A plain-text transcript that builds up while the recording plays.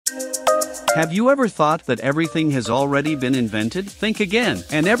Have you ever thought that everything has already been invented? Think again.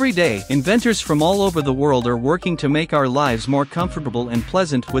 And every day, inventors from all over the world are working to make our lives more comfortable and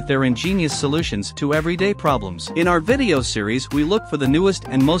pleasant with their ingenious solutions to everyday problems. In our video series, we look for the newest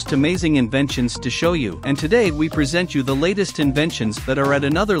and most amazing inventions to show you. And today we present you the latest inventions that are at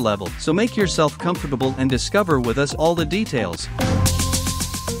another level. So make yourself comfortable and discover with us all the details.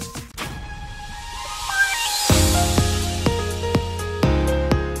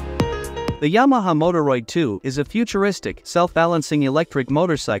 The Yamaha Motoroid 2 is a futuristic, self-balancing electric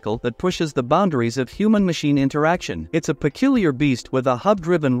motorcycle that pushes the boundaries of human-machine interaction. It's a peculiar beast with a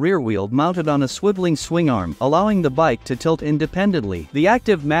hub-driven rear wheel mounted on a swiveling swing arm, allowing the bike to tilt independently. The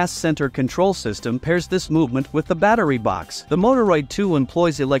active mass center control system pairs this movement with the battery box. The Motoroid 2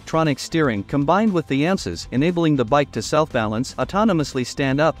 employs electronic steering combined with the AMSs, enabling the bike to self-balance, autonomously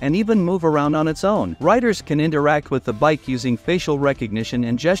stand up, and even move around on its own. Riders can interact with the bike using facial recognition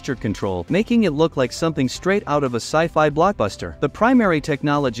and gesture control, making it look like something straight out of a sci-fi blockbuster. The primary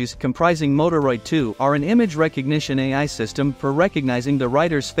technologies comprising Motoroid 2 are an image recognition AI system for recognizing the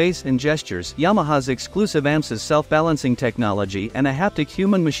rider's face and gestures, Yamaha's exclusive AMSs self-balancing technology, and a haptic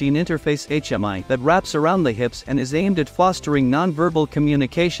human-machine interface (HMI) that wraps around the hips and is aimed at fostering non-verbal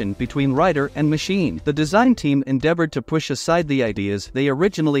communication between rider and machine. The design team endeavored to push aside the ideas they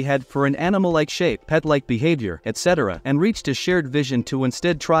originally had for an animal-like shape, pet-like behavior, etc., and reached a shared vision to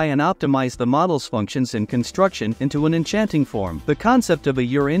instead try and optimize the model's functions and construction into an enchanting form. The concept of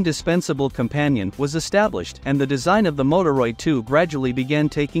your indispensable companion was established, and the design of the Motoroid 2 gradually began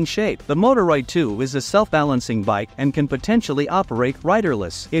taking shape. The Motoroid 2 is a self-balancing bike and can potentially operate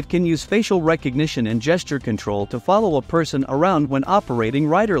riderless. It can use facial recognition and gesture control to follow a person around when operating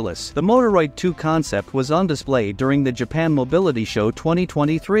riderless. The Motoroid 2 concept was on display during the Japan Mobility Show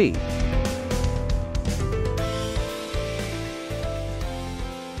 2023.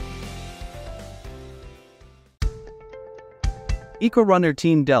 EcoRunner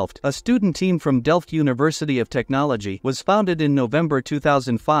Team Delft, a student team from Delft University of Technology, was founded in November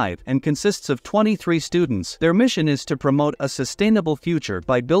 2005 and consists of 23 students. Their mission is to promote a sustainable future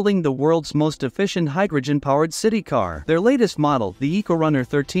by building the world's most efficient hydrogen-powered city car. Their latest model, the EcoRunner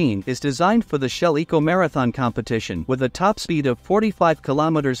 13, is designed for the Shell Eco Marathon competition with a top speed of 45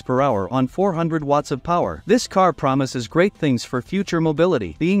 km per hour on 400 watts of power. This car promises great things for future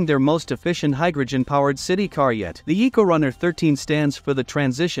mobility, being their most efficient hydrogen-powered city car yet. The EcoRunner 13 stands for the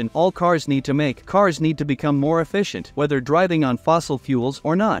transition all cars need to make. Cars need to become more efficient, whether driving on fossil fuels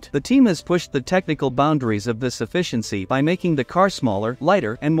or not. The team has pushed the technical boundaries of this efficiency by making the car smaller,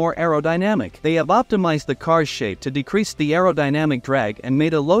 lighter, and more aerodynamic. They have optimized the car's shape to decrease the aerodynamic drag and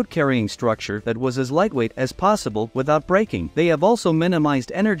made a load-carrying structure that was as lightweight as possible without braking. They have also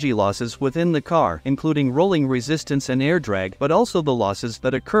minimized energy losses within the car, including rolling resistance and air drag, but also the losses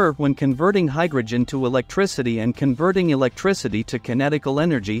that occur when converting hydrogen to electricity and converting electricity to kinetical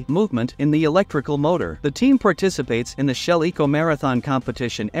energy movement in the electrical motor. The team participates in the Shell Eco Marathon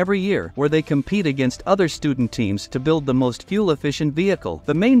competition every year, where they compete against other student teams to build the most fuel-efficient vehicle.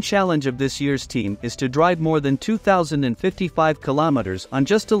 The main challenge of this year's team is to drive more than 2,055 kilometers on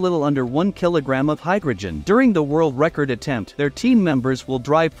just a little under 1 kilogram of hydrogen. During the world record attempt, their team members will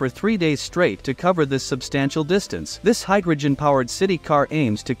drive for 3 days straight to cover this substantial distance. This hydrogen-powered city car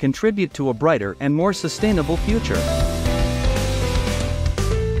aims to contribute to a brighter and more sustainable future.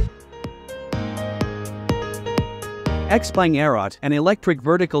 XPENG AEROHT, an electric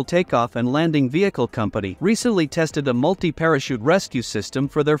vertical takeoff and landing vehicle company, recently tested a multi-parachute rescue system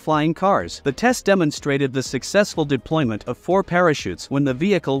for their flying cars. The test demonstrated the successful deployment of 4 parachutes when the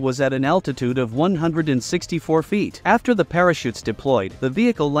vehicle was at an altitude of 164 feet. After the parachutes deployed, the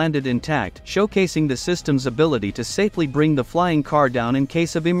vehicle landed intact, showcasing the system's ability to safely bring the flying car down in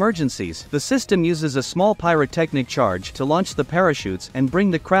case of emergencies. The system uses a small pyrotechnic charge to launch the parachutes and bring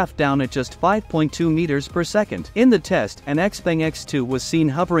the craft down at just 5.2 meters per second. In the test, an XPENG X2 was seen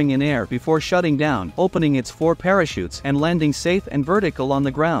hovering in air before shutting down, opening its 4 parachutes, and landing safe and vertical on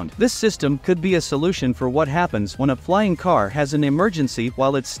the ground. This system could be a solution for what happens when a flying car has an emergency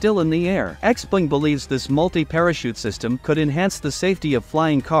while it's still in the air. XPENG believes this multi-parachute system could enhance the safety of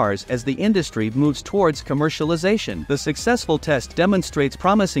flying cars as the industry moves towards commercialization. The successful test demonstrates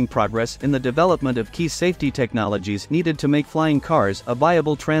promising progress in the development of key safety technologies needed to make flying cars a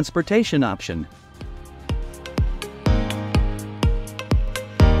viable transportation option.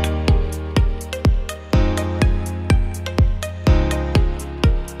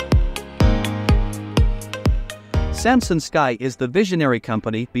 Samson Sky is the visionary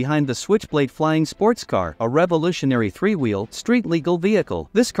company behind the Switchblade flying sports car, a revolutionary three-wheel, street-legal vehicle.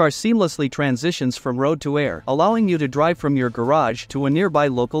 This car seamlessly transitions from road to air, allowing you to drive from your garage to a nearby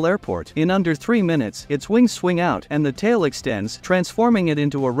local airport. In under 3 minutes, its wings swing out and the tail extends, transforming it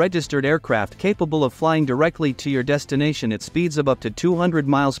into a registered aircraft capable of flying directly to your destination at speeds of up to 200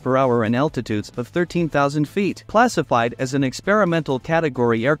 miles per hour and altitudes of 13,000 feet. Classified as an experimental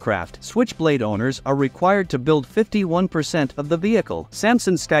category aircraft, Switchblade owners are required to build 51% of the vehicle.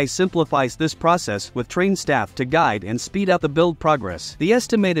 Samson Sky simplifies this process with trained staff to guide and speed up the build progress. The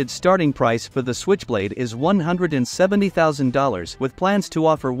estimated starting price for the Switchblade is $170,000, with plans to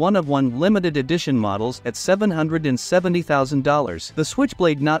offer one-of-one limited edition models at $770,000. The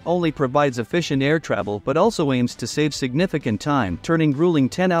Switchblade not only provides efficient air travel but also aims to save significant time, turning grueling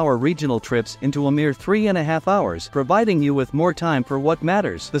 10-hour regional trips into a mere 3.5 hours, providing you with more time for what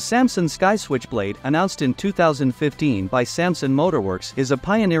matters. The Samson Sky Switchblade, announced in 2015 by Samson Motorworks, is a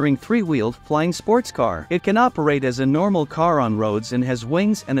pioneering three-wheeled flying sports car. It can operate as a normal car on roads and has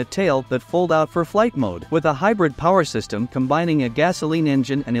wings and a tail that fold out for flight mode. With a hybrid power system combining a gasoline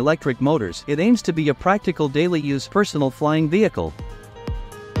engine and electric motors, it aims to be a practical daily-use personal flying vehicle.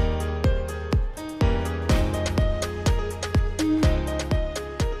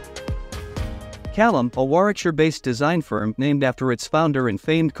 Callum, a Warwickshire-based design firm named after its founder and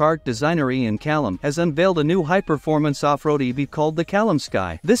famed car designer Ian Callum, has unveiled a new high-performance off-road EV called the Callum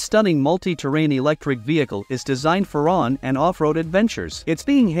Skye. This stunning multi-terrain electric vehicle is designed for on- and off-road adventures. It's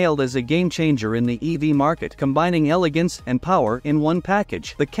being hailed as a game-changer in the EV market, combining elegance and power in one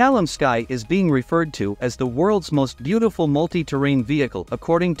package. The Callum Skye is being referred to as the world's most beautiful multi-terrain vehicle,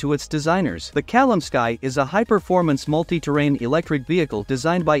 according to its designers. The Callum Skye is a high-performance multi-terrain electric vehicle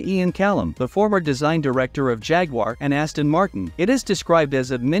designed by Ian Callum, the former design director of Jaguar and Aston Martin. It is described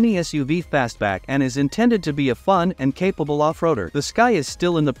as a mini SUV fastback and is intended to be a fun and capable off-roader. The Skye is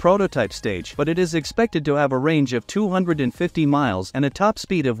still in the prototype stage, but it is expected to have a range of 250 miles and a top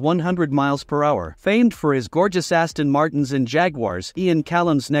speed of 100 miles per hour. Famed for his gorgeous Aston Martins and Jaguars, Ian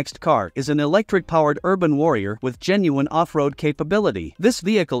Callum's next car is an electric-powered urban warrior with genuine off-road capability. This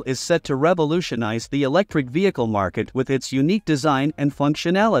vehicle is set to revolutionize the electric vehicle market with its unique design and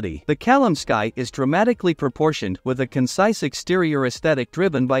functionality. The Callum Skye is dramatically proportioned with a concise exterior aesthetic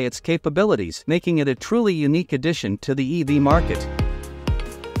driven by its capabilities, making it a truly unique addition to the EV market.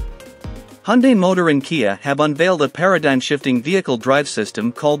 Hyundai Motor and Kia have unveiled a paradigm-shifting vehicle drive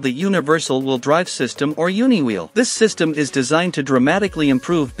system called the Universal Wheel Drive System, or Uni Wheel. This system is designed to dramatically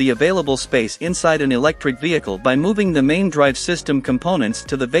improve the available space inside an electric vehicle by moving the main drive system components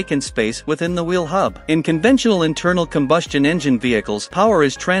to the vacant space within the wheel hub. In conventional internal combustion engine vehicles, power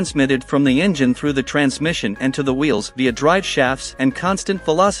is transmitted from the engine through the transmission and to the wheels via drive shafts and constant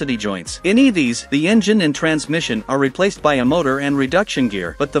velocity joints. In EVs, the engine and transmission are replaced by a motor and reduction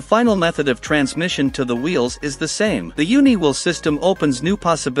gear, but the final method of transmission to the wheels is the same. The Uni Wheel system opens new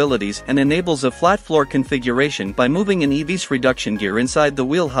possibilities and enables a flat floor configuration by moving an EV's reduction gear inside the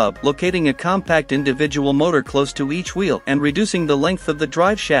wheel hub, locating a compact individual motor close to each wheel, and reducing the length of the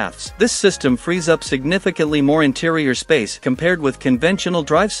drive shafts. This system frees up significantly more interior space compared with conventional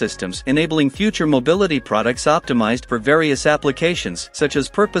drive systems, enabling future mobility products optimized for various applications, such as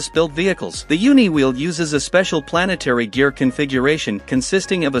purpose-built vehicles. The Uni Wheel uses a special planetary gear configuration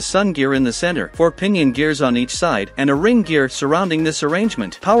consisting of a sun gear in the center, 4 pinion gears on each side, and a ring gear surrounding this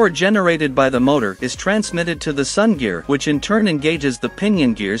arrangement. Power generated by the motor is transmitted to the sun gear, which in turn engages the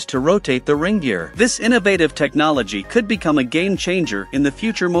pinion gears to rotate the ring gear. This innovative technology could become a game changer in the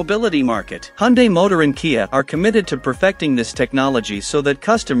future mobility market. Hyundai Motor and Kia are committed to perfecting this technology so that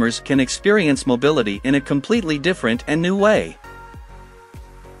customers can experience mobility in a completely different and new way.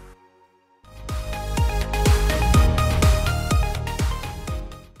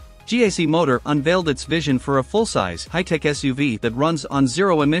 GAC Motor unveiled its vision for a full-size, high-tech SUV that runs on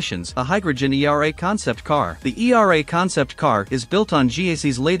zero emissions, a hydrogen ERA concept car. The ERA concept car is built on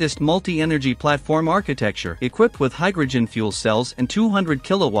GAC's latest multi-energy platform architecture, equipped with hydrogen fuel cells and 200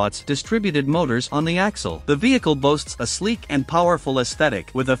 kilowatts distributed motors on the axle. The vehicle boasts a sleek and powerful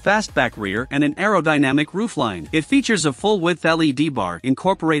aesthetic, with a fastback rear and an aerodynamic roofline. It features a full-width LED bar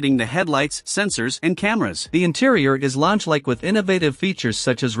incorporating the headlights, sensors, and cameras. The interior is lounge-like with innovative features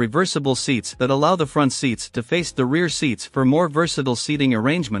such as reverse reversible seats that allow the front seats to face the rear seats for more versatile seating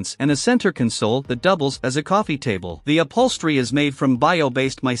arrangements, and a center console that doubles as a coffee table. The upholstery is made from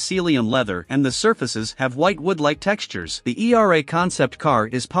bio-based mycelium leather, and the surfaces have white wood-like textures. The ERA concept car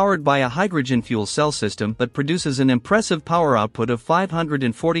is powered by a hydrogen fuel cell system that produces an impressive power output of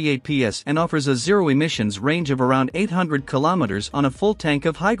 548 PS and offers a zero-emissions range of around 800 kilometers on a full tank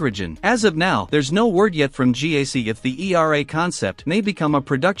of hydrogen. As of now, there's no word yet from GAC if the ERA concept may become a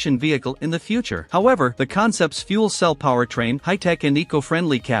production vehicle in the future. However, the concept's fuel cell powertrain, high-tech and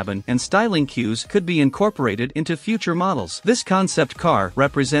eco-friendly cabin, and styling cues could be incorporated into future models. This concept car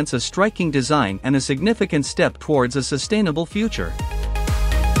represents a striking design and a significant step towards a sustainable future.